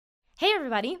Hey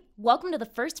everybody, welcome to the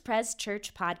First Pres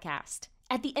Church podcast.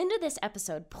 At the end of this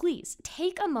episode, please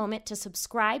take a moment to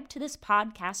subscribe to this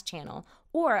podcast channel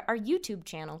or our YouTube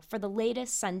channel for the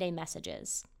latest Sunday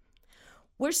messages.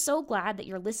 We're so glad that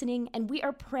you're listening, and we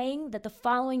are praying that the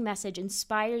following message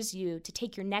inspires you to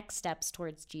take your next steps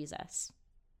towards Jesus.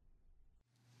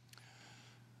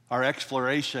 Our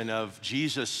exploration of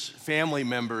Jesus' family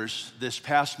members this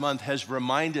past month has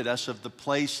reminded us of the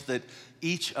place that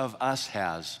each of us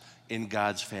has in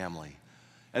God's family,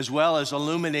 as well as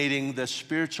illuminating the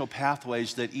spiritual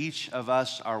pathways that each of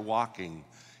us are walking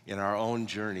in our own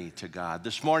journey to God.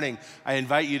 This morning, I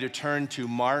invite you to turn to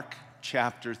Mark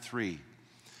chapter 3.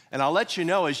 And I'll let you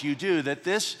know as you do that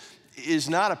this is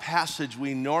not a passage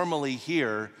we normally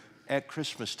hear at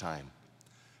Christmas time,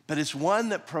 but it's one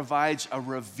that provides a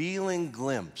revealing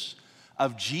glimpse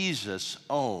of Jesus'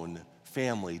 own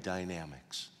family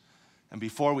dynamics. And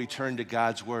before we turn to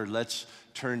God's word, let's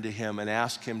turn to him and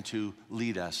ask him to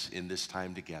lead us in this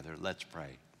time together. Let's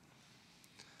pray.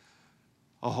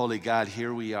 Oh, holy God,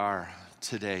 here we are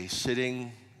today,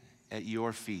 sitting at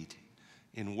your feet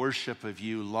in worship of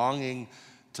you, longing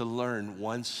to learn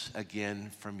once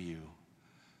again from you.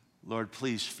 Lord,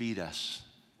 please feed us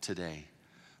today.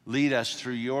 Lead us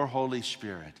through your Holy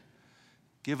Spirit.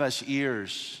 Give us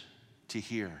ears to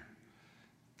hear.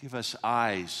 Give us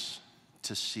eyes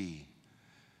to see.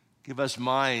 Give us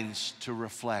minds to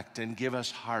reflect, and give us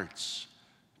hearts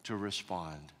to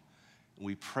respond.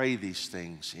 We pray these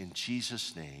things in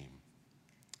Jesus' name.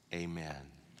 Amen.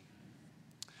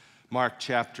 Mark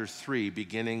chapter 3,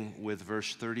 beginning with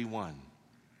verse 31.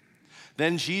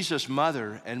 Then Jesus'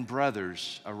 mother and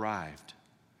brothers arrived.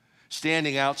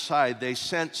 Standing outside, they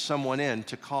sent someone in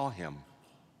to call him.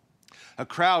 A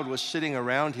crowd was sitting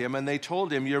around him, and they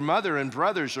told him, "Your mother and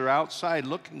brothers are outside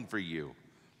looking for you."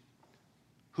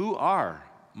 "Who are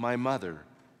my mother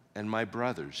and my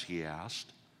brothers?" he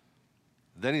asked.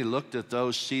 Then he looked at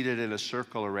those seated in a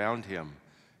circle around him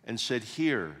and said,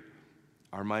 "Here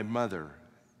are my mother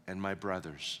and my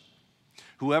brothers.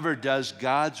 Whoever does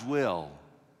God's will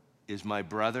is my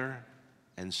brother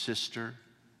and sister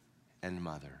and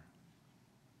mother."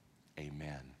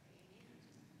 Amen.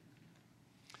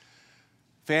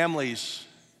 Families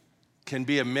can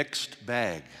be a mixed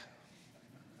bag.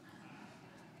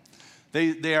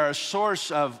 They are a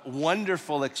source of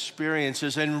wonderful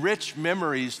experiences and rich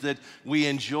memories that we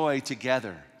enjoy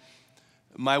together.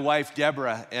 My wife,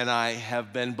 Deborah, and I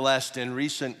have been blessed in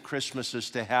recent Christmases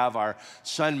to have our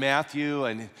son, Matthew,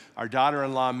 and our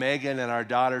daughter-in-law, Megan, and our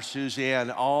daughter, Suzanne,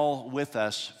 all with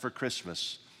us for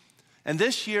Christmas. And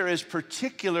this year is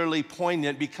particularly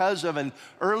poignant because of an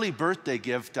early birthday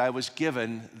gift I was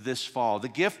given this fall. The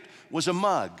gift was a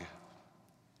mug,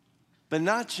 but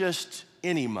not just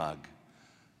any mug.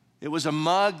 It was a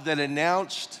mug that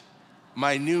announced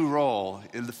my new role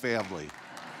in the family.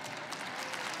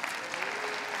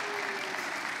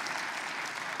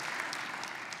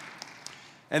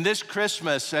 And this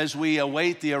Christmas, as we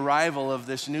await the arrival of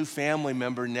this new family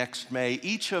member next May,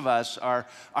 each of us are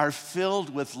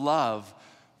filled with love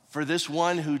for this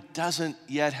one who doesn't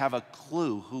yet have a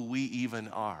clue who we even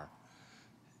are.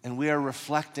 And we are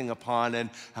reflecting upon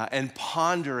and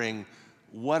pondering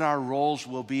what our roles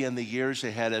will be in the years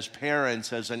ahead as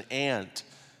parents, as an aunt,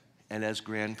 and as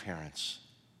grandparents.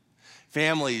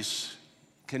 Families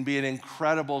can be an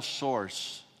incredible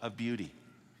source of beauty.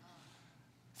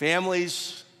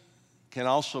 Families can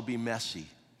also be messy.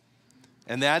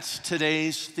 And that's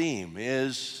today's theme,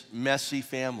 is messy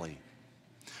family.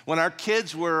 When our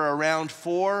kids were around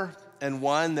 4 and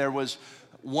 1, there was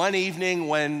one evening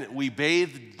when we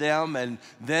bathed them and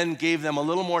then gave them a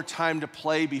little more time to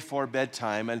play before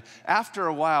bedtime. And after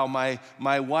a while, my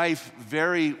wife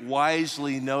very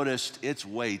wisely noticed it's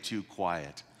way too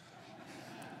quiet.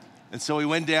 And so we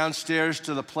went downstairs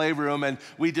to the playroom, and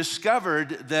we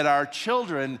discovered that our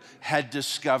children had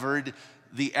discovered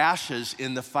the ashes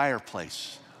in the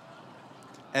fireplace.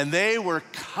 And they were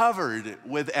covered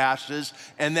with ashes,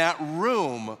 and that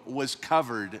room was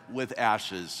covered with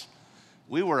ashes.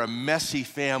 We were a messy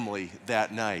family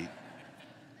that night.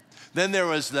 Then there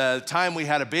was the time we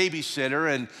had a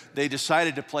babysitter, and they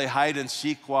decided to play hide and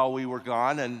seek while we were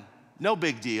gone, and no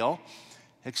big deal,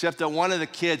 except that one of the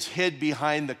kids hid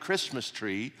behind the Christmas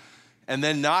tree and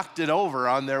then knocked it over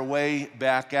on their way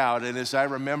back out. And as I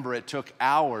remember, it took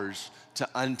hours to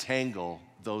untangle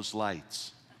those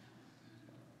lights.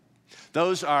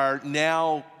 Those are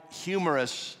now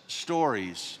humorous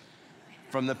stories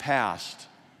from the past.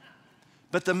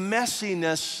 But the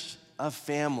messiness of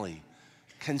family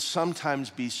can sometimes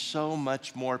be so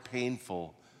much more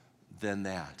painful than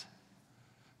that.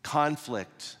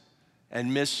 Conflict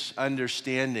and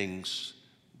misunderstandings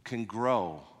can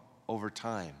grow over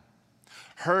time.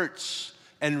 Hurts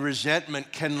and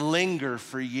resentment can linger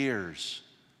for years.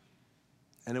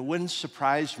 And it wouldn't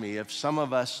surprise me if some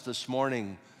of us this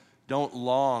morning don't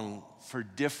long for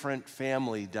different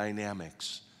family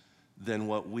dynamics than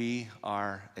what we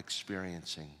are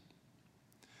experiencing.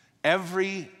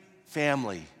 Every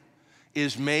family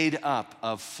is made up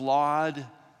of flawed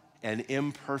and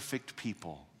imperfect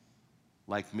people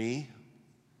like me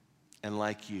and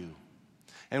like you.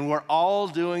 And we're all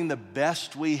doing the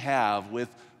best we have with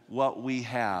what we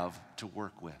have to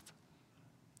work with.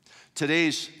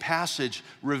 Today's passage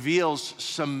reveals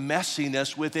some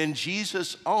messiness within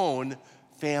Jesus' own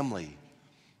family.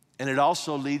 And it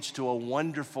also leads to a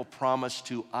wonderful promise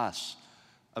to us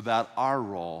about our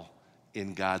role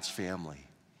in God's family.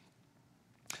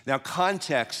 Now,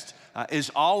 context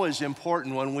is always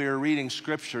important when we are reading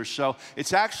Scripture, so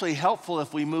it's actually helpful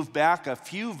if we move back a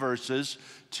few verses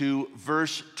to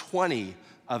verse 20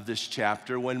 of this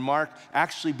chapter, when Mark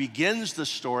actually begins the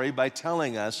story by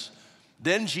telling us,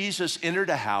 "Then Jesus entered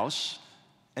a house,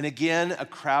 and again a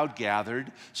crowd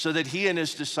gathered, so that he and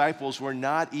his disciples were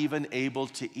not even able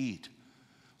to eat.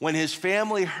 When his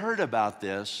family heard about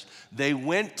this, they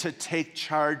went to take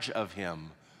charge of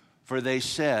him, for they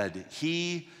said,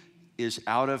 'He is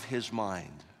out of his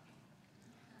mind.'"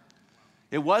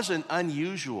 It wasn't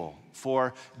unusual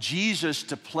for Jesus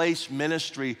to place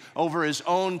ministry over his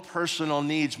own personal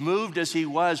needs, moved as he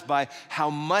was by how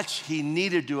much he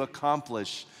needed to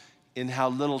accomplish in how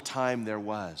little time there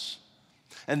was.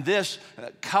 And this,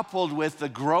 coupled with the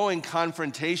growing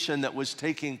confrontation that was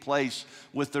taking place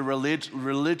with the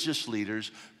religious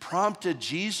leaders, prompted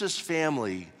Jesus'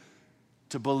 family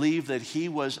to believe that he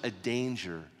was a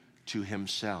danger to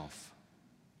himself.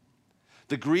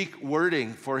 The Greek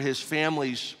wording for his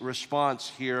family's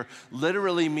response here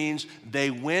literally means they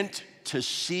went to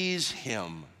seize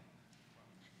him,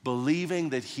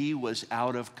 believing that he was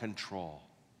out of control.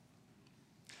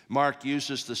 Mark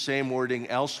uses the same wording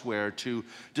elsewhere to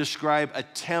describe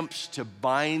attempts to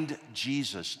bind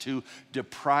Jesus, to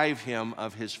deprive him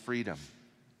of his freedom.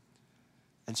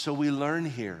 And so we learn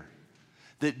here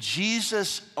that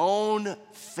Jesus' own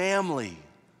family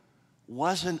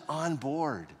wasn't on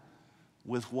board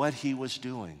with what he was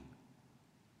doing.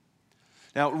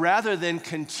 Now, rather than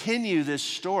continue this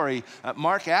story,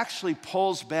 Mark actually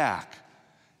pulls back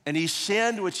and he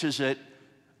sandwiches it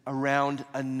around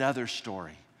another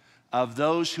story of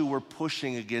those who were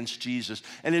pushing against Jesus.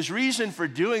 And his reason for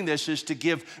doing this is to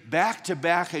give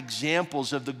back-to-back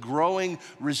examples of the growing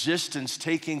resistance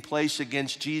taking place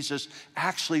against Jesus,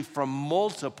 actually from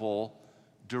multiple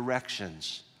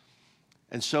directions.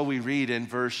 And so we read in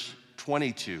verse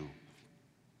 22,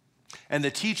 "And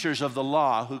the teachers of the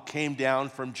law who came down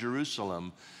from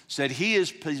Jerusalem said, 'He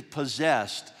is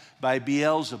possessed by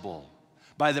Beelzebul.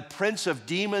 By the prince of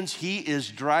demons, he is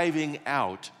driving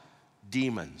out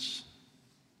demons.'"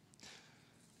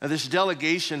 Now, this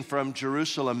delegation from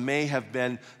Jerusalem may have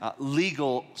been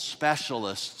legal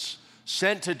specialists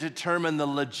sent to determine the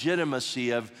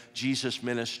legitimacy of Jesus'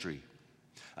 ministry.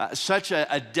 Such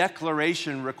a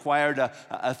declaration required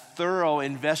a thorough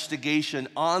investigation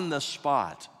on the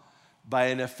spot by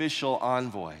an official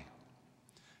envoy.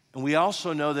 And we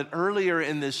also know that earlier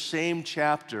in this same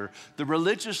chapter, the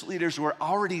religious leaders were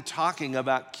already talking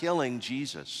about killing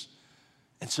Jesus.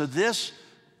 And so this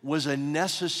was a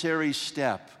necessary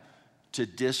step to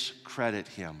discredit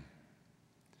him.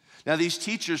 Now, these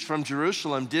teachers from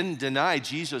Jerusalem didn't deny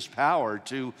Jesus' power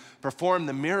to perform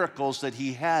the miracles that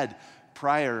he had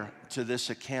prior to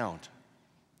this account.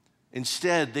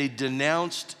 Instead, they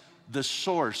denounced the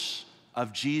source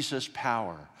of Jesus'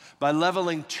 power by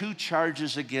leveling two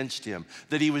charges against him: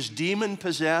 that he was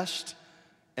demon-possessed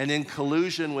and in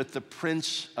collusion with the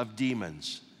prince of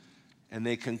demons. And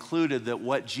they concluded that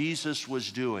what Jesus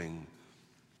was doing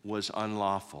was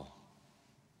unlawful.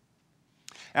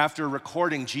 After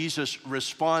recording Jesus'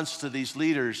 response to these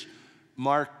leaders,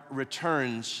 Mark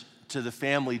returns to the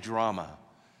family drama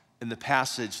in the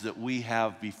passage that we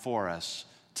have before us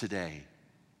today.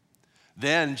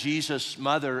 Then Jesus'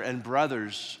 mother and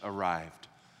brothers arrived.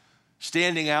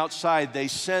 Standing outside, they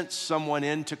sent someone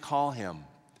in to call him.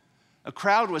 A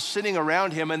crowd was sitting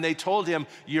around him, and they told him,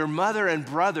 "Your mother and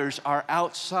brothers are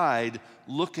outside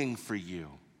looking for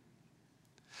you."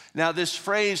 Now, this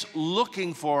phrase,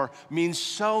 "looking for," means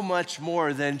so much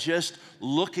more than just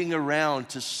looking around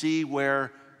to see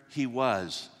where he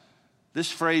was.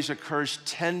 This phrase occurs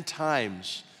 10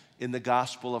 times in the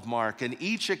Gospel of Mark, and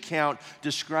each account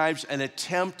describes an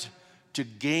attempt to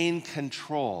gain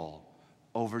control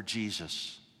over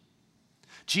Jesus.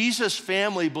 Jesus'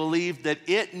 family believed that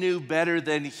it knew better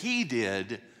than he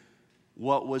did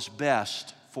what was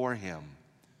best for him.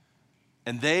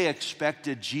 And they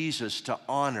expected Jesus to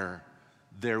honor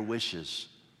their wishes.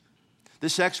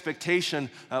 This expectation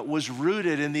was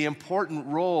rooted in the important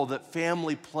role that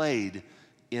family played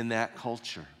in that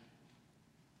culture.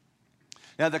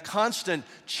 Now, the constant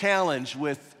challenge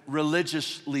with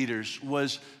religious leaders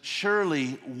was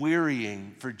surely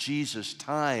wearying for Jesus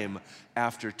time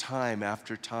after time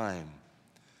after time.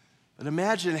 But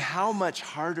imagine how much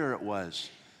harder it was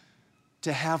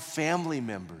to have family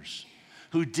members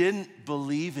who didn't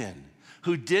believe in,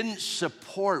 who didn't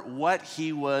support what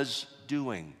he was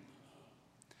doing.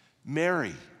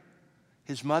 Mary,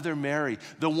 his mother Mary,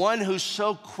 the one who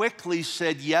so quickly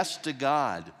said yes to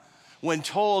God when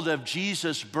told of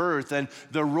Jesus' birth and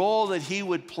the role that he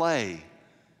would play,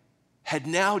 had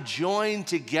now joined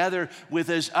together with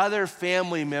his other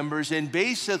family members in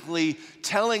basically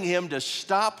telling him to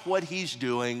stop what he's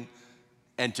doing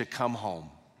and to come home.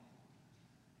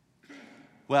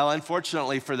 Well,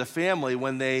 unfortunately for the family,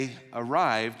 when they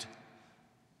arrived,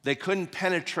 they couldn't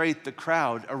penetrate the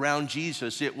crowd around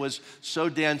Jesus. It was so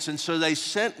dense, and so they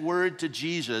sent word to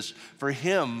Jesus for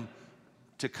him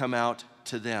to come out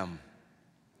to them.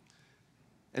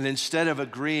 And instead of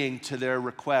agreeing to their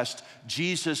request,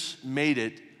 Jesus made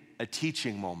it a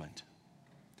teaching moment.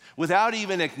 Without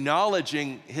even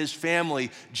acknowledging his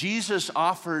family, Jesus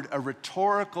offered a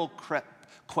rhetorical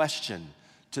question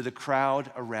to the crowd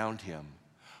around him.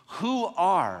 Who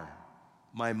are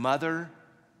my mother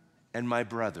and my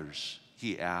brothers?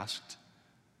 He asked.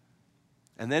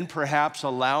 And then perhaps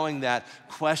allowing that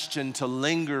question to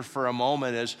linger for a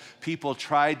moment as people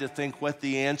tried to think what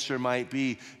the answer might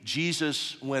be,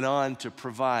 Jesus went on to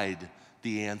provide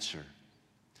the answer.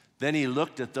 Then he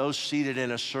looked at those seated in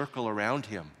a circle around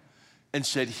him and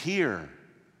said, "Here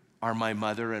are my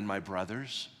mother and my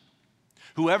brothers.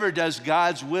 Whoever does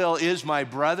God's will is my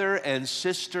brother and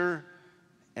sister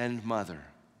and mother."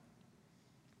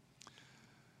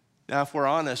 Now, if we're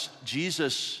honest,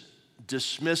 Jesus'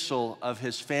 dismissal of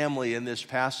his family in this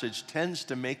passage tends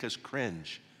to make us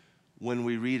cringe when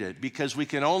we read it, because we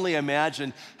can only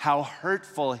imagine how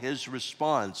hurtful his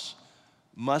response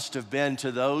must have been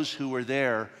to those who were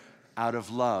there out of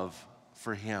love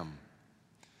for him.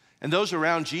 And those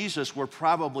around Jesus were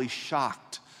probably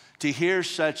shocked to hear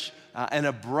such an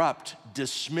abrupt,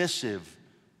 dismissive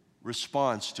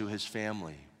response to his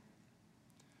family.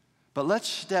 But let's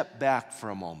step back for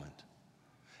a moment.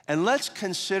 And let's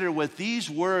consider what these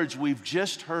words we've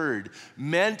just heard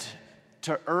meant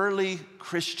to early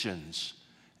Christians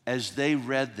as they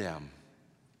read them.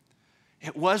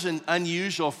 It wasn't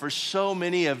unusual for so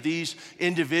many of these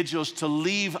individuals to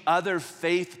leave other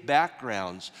faith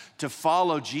backgrounds to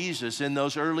follow Jesus in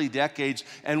those early decades.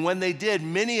 And when they did,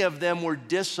 many of them were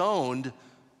disowned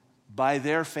by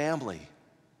their family.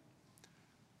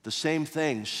 The same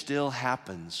thing still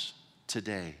happens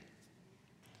today.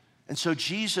 And so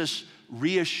Jesus'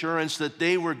 reassurance that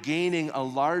they were gaining a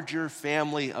larger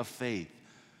family of faith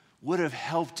would have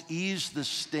helped ease the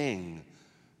sting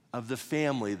of the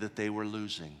family that they were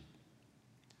losing.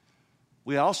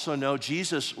 We also know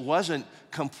Jesus wasn't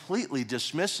completely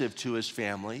dismissive to his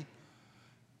family.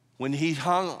 When he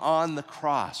hung on the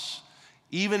cross,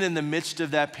 even in the midst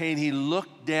of that pain, he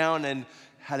looked down and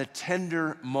had a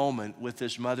tender moment with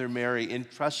his mother Mary,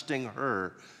 entrusting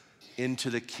her into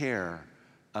the care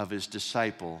of his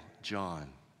disciple, John.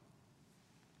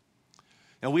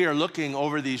 Now, we are looking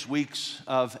over these weeks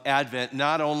of Advent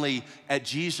not only at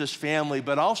Jesus' family,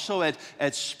 but also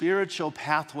at spiritual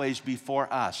pathways before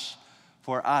us,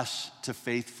 for us to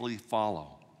faithfully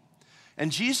follow.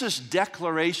 And Jesus'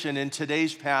 declaration in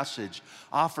today's passage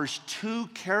offers two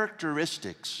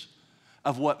characteristics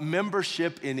of what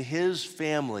membership in his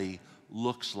family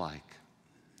looks like.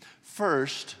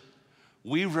 First,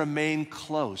 we remain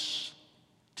close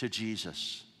to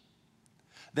Jesus.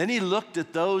 Then he looked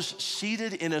at those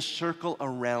seated in a circle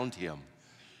around him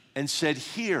and said,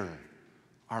 "Here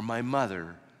are my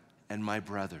mother and my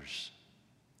brothers."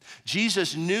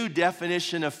 Jesus' new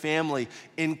definition of family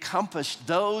encompassed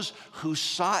those who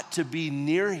sought to be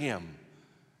near him,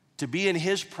 to be in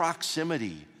his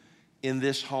proximity in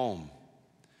this home.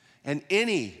 And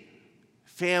any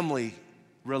family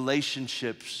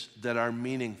relationships that are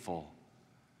meaningful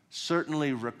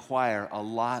certainly require a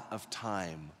lot of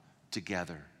time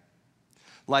together.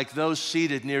 Like those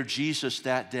seated near Jesus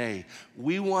that day,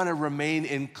 we want to remain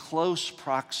in close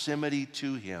proximity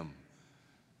to him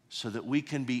so that we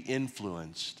can be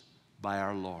influenced by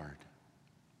our Lord.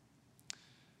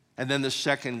 And then the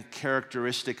second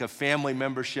characteristic of family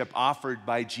membership offered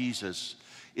by Jesus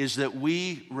is that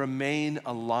we remain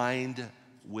aligned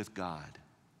with God.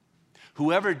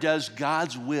 Whoever does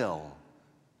God's will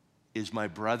is my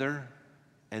brother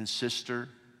and sister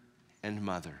and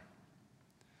mother.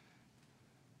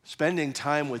 Spending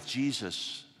time with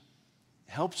Jesus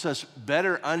helps us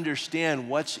better understand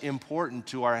what's important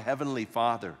to our Heavenly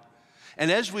Father. And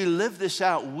as we live this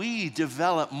out, we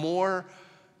develop more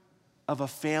of a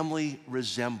family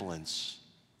resemblance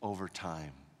over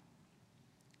time.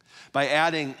 By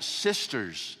adding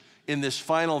sisters in this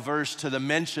final verse to the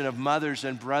mention of mothers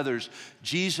and brothers,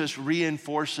 Jesus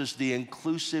reinforces the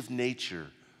inclusive nature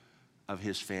of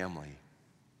his family.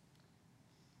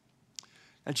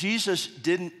 Now, Jesus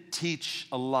didn't teach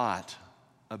a lot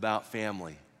about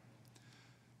family.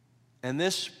 And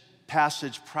this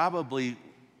passage probably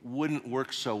wouldn't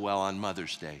work so well on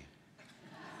Mother's Day.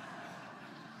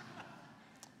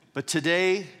 But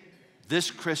today,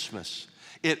 this Christmas,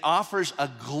 it offers a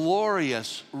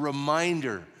glorious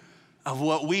reminder of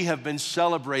what we have been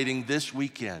celebrating this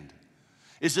weekend.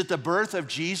 Is it the birth of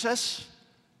Jesus?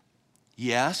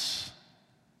 Yes,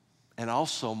 and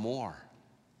also more.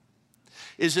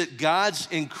 Is it God's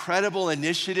incredible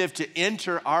initiative to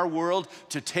enter our world,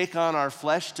 to take on our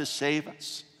flesh to save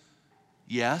us?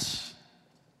 Yes,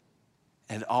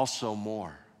 and also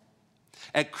more.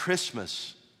 At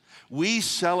Christmas, we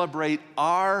celebrate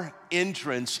our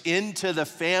entrance into the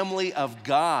family of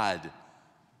God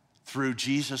through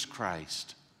Jesus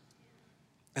Christ.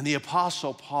 And the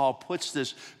Apostle Paul puts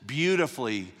this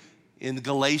beautifully in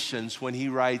Galatians when he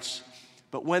writes,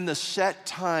 "But when the set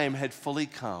time had fully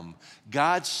come,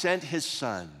 God sent his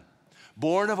Son,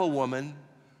 born of a woman,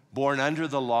 born under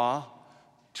the law,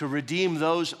 to redeem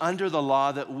those under the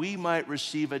law that we might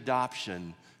receive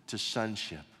adoption to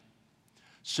sonship.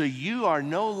 So you are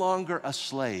no longer a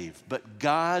slave, but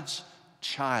God's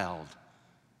child.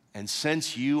 And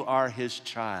since you are his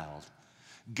child,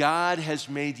 God has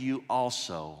made you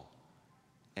also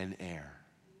an heir."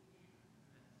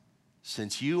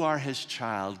 Since you are his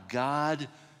child, God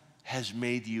has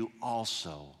made you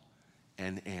also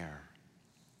an heir.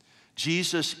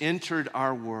 Jesus entered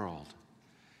our world,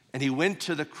 and he went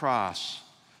to the cross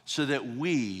so that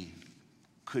we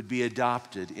could be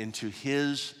adopted into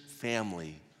his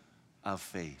family of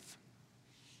faith.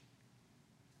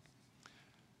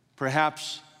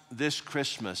 Perhaps this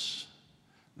Christmas,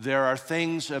 there are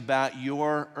things about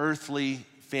your earthly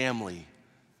family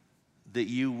that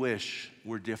you wish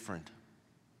were different.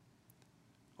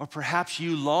 Or perhaps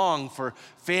you long for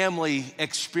family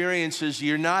experiences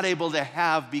you're not able to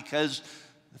have because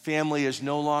the family is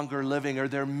no longer living or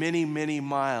they're many, many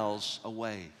miles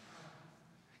away.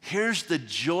 Here's the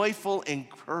joyful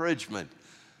encouragement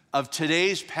of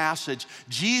today's passage.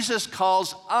 Jesus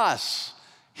calls us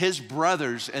his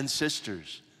brothers and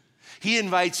sisters. He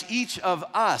invites each of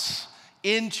us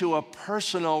into a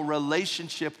personal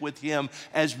relationship with him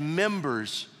as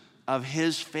members of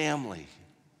his family.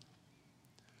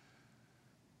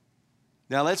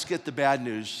 Now let's get the bad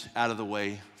news out of the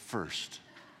way first,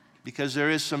 because there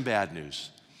is some bad news.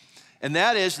 And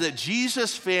that is that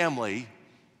Jesus' family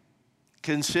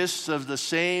consists of the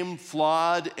same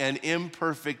flawed and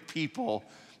imperfect people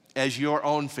as your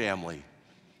own family.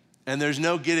 And there's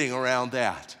no getting around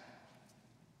that.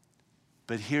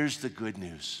 But here's the good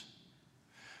news.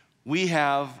 We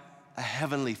have a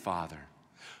heavenly Father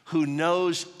who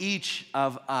knows each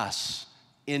of us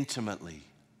intimately,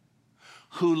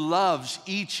 who loves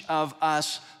each of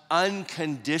us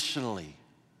unconditionally,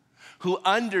 who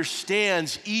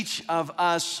understands each of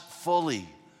us fully,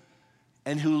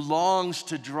 and who longs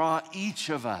to draw each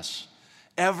of us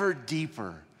ever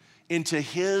deeper into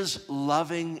his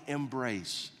loving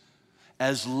embrace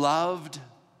as loved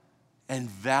and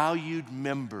valued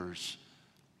members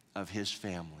of his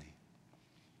family.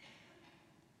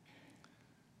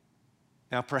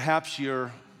 Now, perhaps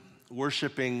you're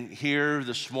worshiping here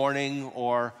this morning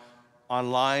or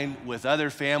online with other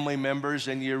family members,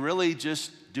 and you're really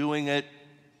just doing it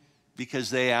because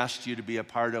they asked you to be a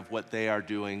part of what they are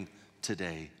doing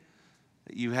today.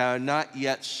 You have not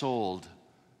yet sold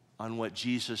on what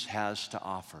Jesus has to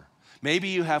offer. Maybe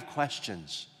you have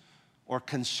questions or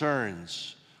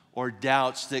concerns or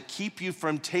doubts that keep you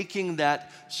from taking that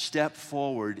step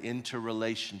forward into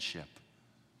relationship.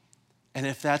 And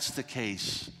if that's the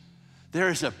case, there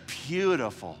is a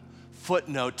beautiful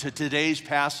footnote to today's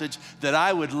passage that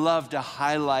I would love to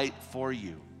highlight for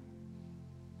you.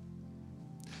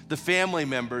 The family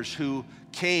members who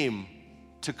came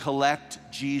to collect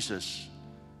Jesus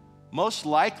most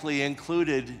likely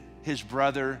included his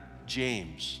brother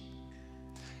James.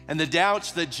 And the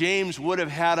doubts that James would have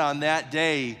had on that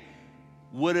day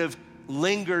would have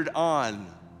lingered on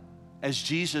as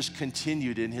Jesus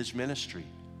continued in his ministry.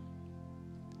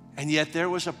 And yet there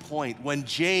was a point when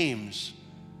James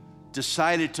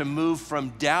decided to move from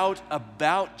doubt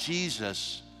about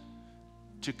Jesus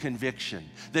to conviction,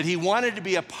 that he wanted to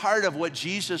be a part of what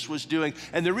Jesus was doing.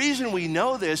 And the reason we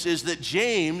know this is that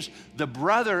James, the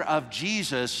brother of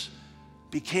Jesus,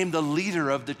 became the leader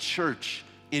of the church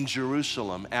in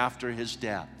Jerusalem after his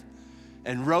death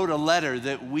and wrote a letter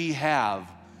that we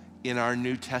have in our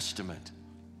New Testament.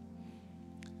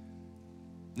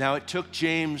 Now, it took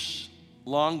James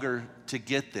longer to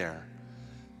get there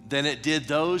than it did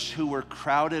those who were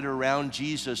crowded around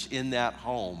Jesus in that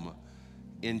home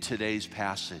in today's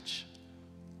passage.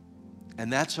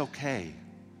 And that's okay,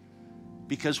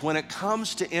 because when it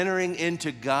comes to entering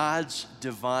into God's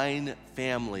divine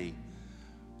family,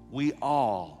 we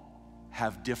all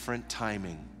have different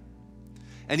timing.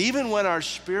 And even when our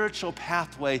spiritual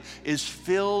pathway is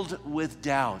filled with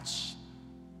doubts,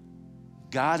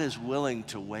 God is willing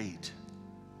to wait,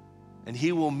 and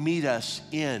he will meet us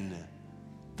in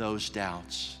those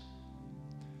doubts.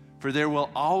 For there will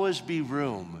always be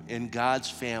room in God's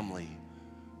family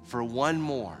for one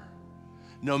more,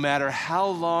 no matter how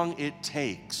long it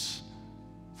takes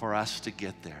for us to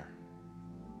get there.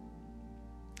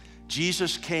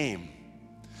 Jesus came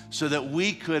so that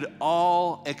we could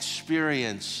all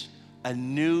experience a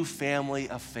new family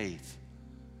of faith.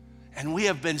 And we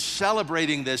have been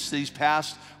celebrating this these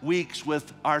past weeks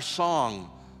with our song,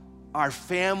 "Our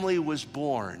Family Was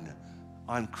Born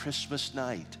on Christmas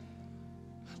Night."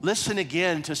 Listen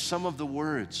again to some of the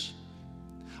words.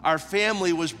 Our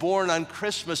family was born on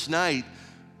Christmas night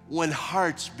when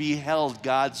hearts beheld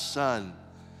God's Son.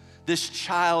 This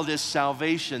child is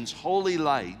salvation's holy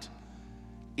light,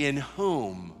 in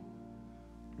whom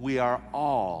we are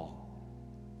all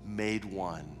made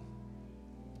one.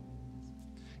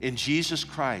 In Jesus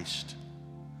Christ,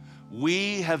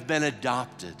 we have been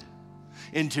adopted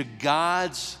into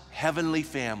God's heavenly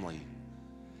family,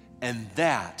 and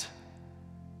that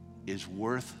is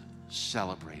worth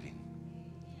celebrating.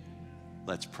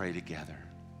 Let's pray together.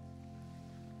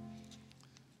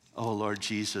 Oh, Lord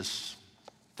Jesus,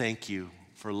 thank you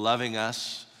for loving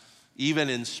us, even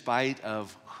in spite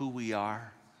of who we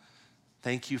are.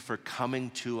 Thank you for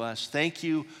coming to us. Thank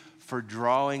you for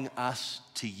drawing us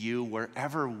to you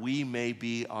wherever we may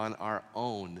be on our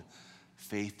own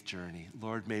faith journey.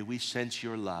 Lord, may we sense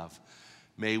your love.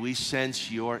 May we sense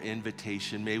your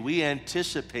invitation. May we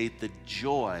anticipate the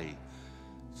joy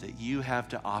that you have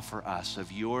to offer us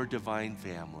of your divine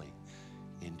family.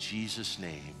 In Jesus'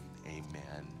 name,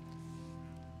 amen.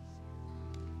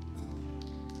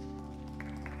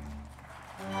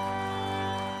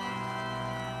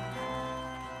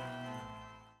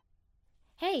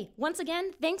 Hey, once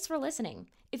again, thanks for listening.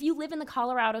 If you live in the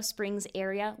Colorado Springs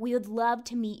area, we would love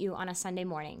to meet you on a Sunday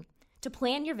morning. To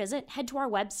plan your visit, head to our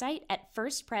website at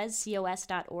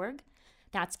firstprescos.org.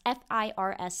 That's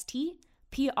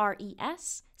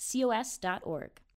FIRSTPRESCOS.org.